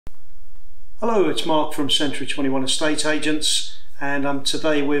Hello, it's Mark from C21 Estate Agents, and I'm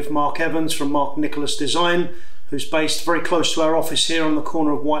today with Mark Evans from Mark Nicholas Design, who's based very close to our office here on the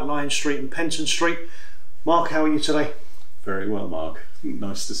corner of White Lion Street and Penton Street. Mark, how are you today? Very well, Mark.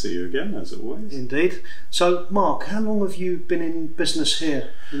 Nice to see you again, as always. Indeed. So, Mark, how long have you been in business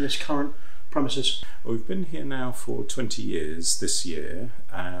here in this current premises? Well, we've been here now for 20 years this year,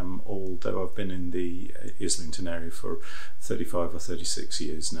 although I've been in the Islington area for 35 or 36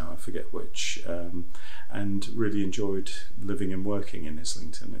 years now, I forget which, and really enjoyed living and working in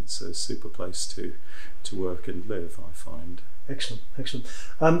Islington. It's a super place to work and live, I find. Excellent, excellent.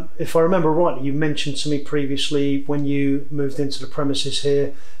 If I remember rightly, you mentioned to me previously when you moved into the premises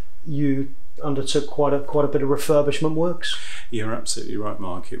here, you undertook quite a bit of refurbishment works. You're absolutely right,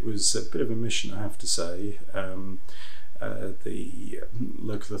 Mark. It was a bit of a mission, I have to say. The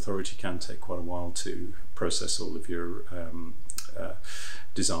local authority can take quite a while to process all of your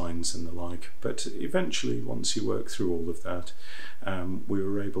designs and the like, but eventually, once you work through all of that, we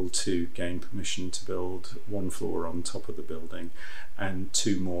were able to gain permission to build one floor on top of the building and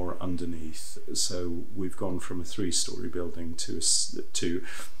two more underneath. So we've gone from a 3-story building to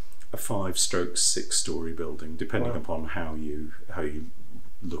a 5/6-story building, depending upon how you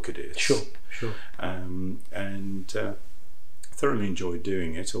look at it. Sure. Thoroughly enjoyed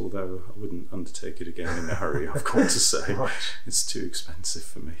doing it, although I wouldn't undertake it again in a hurry, I've got to say. Right. It's too expensive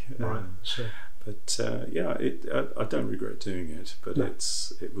for me. Right. Sure. But yeah, I don't regret doing it, but no.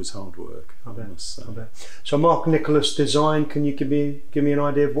 it was hard work, I must say. So Mark Nicholas Design, can you give me an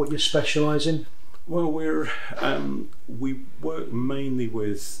idea of what you specialise in? Well, we work mainly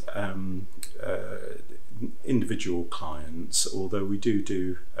with individual clients, although we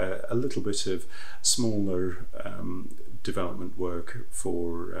do a little bit of smaller development work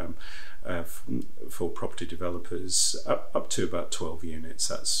for property developers up to about 12 units.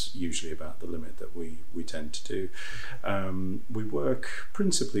 That's usually about the limit that we tend to do. We work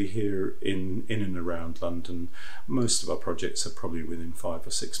principally here in and around London. Most of our projects are probably within 5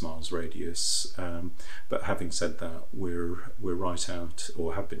 or 6 miles radius, but having said that, we're right out,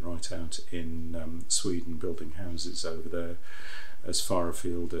 or have been right out in Sweden, building houses over there, as far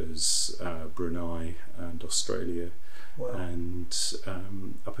afield as Brunei and Australia. Wow. And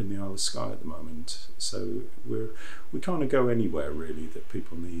up in the Isle of Skye at the moment. So we kind of go anywhere really that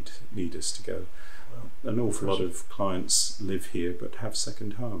people need us to go. Wow. An awful lot of clients live here but have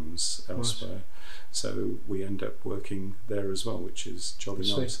second homes elsewhere. Nice. So we end up working there as well, which is jolly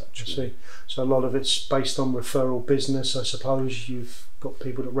nice actually. I see. So a lot of it's based on referral business, I suppose. You've got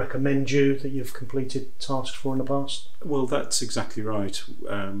people that recommend you, that you've completed tasks for in the past? Well, that's exactly right.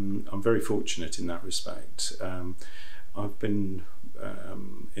 I'm very fortunate in that respect. I've been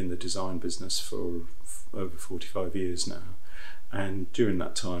in the design business for over 45 years now, and during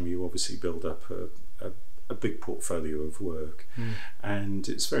that time you obviously build up a big portfolio of work. And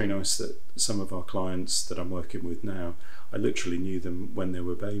it's very nice that some of our clients that I'm working with now, I literally knew them when they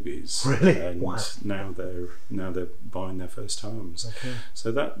were babies. Really? And wow. now they're buying their first homes. Okay.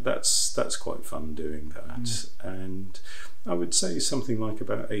 So that's quite fun doing that. And I would say something like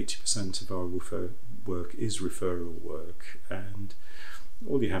about 80% of our work is referral work, and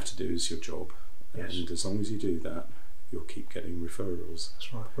all you have to do is your job. Yes. And as long as you do that, you'll keep getting referrals.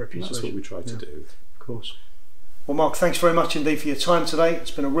 That's right. Reputation. That's what we try to do. Of course. Well, Mark, thanks very much indeed for your time today.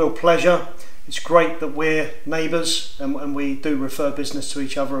 It's been a real pleasure. It's great that we're neighbours and we do refer business to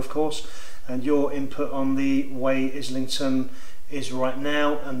each other, of course, and your input on the way Islington is right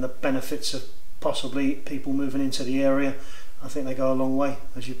now and the benefits of possibly people moving into the area, I think they go a long way,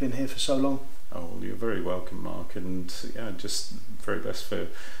 as you've been here for so long. Oh, well, you're very welcome, Mark, and yeah, just very best for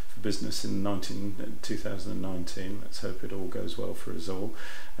business in 2019. Let's hope it all goes well for us all.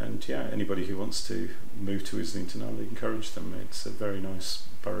 And yeah, anybody who wants to move to Islington, I'll encourage them. It's a very nice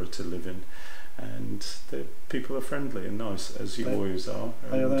borough to live in, and the people are friendly and nice, as you always are.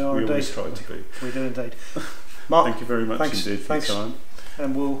 And they are we always try to be. We do indeed. Mark, thank you very much indeed for your time.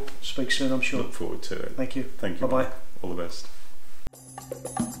 And we'll speak soon, I'm sure. Look forward to it. Thank you. Thank you. Bye-bye. All the best.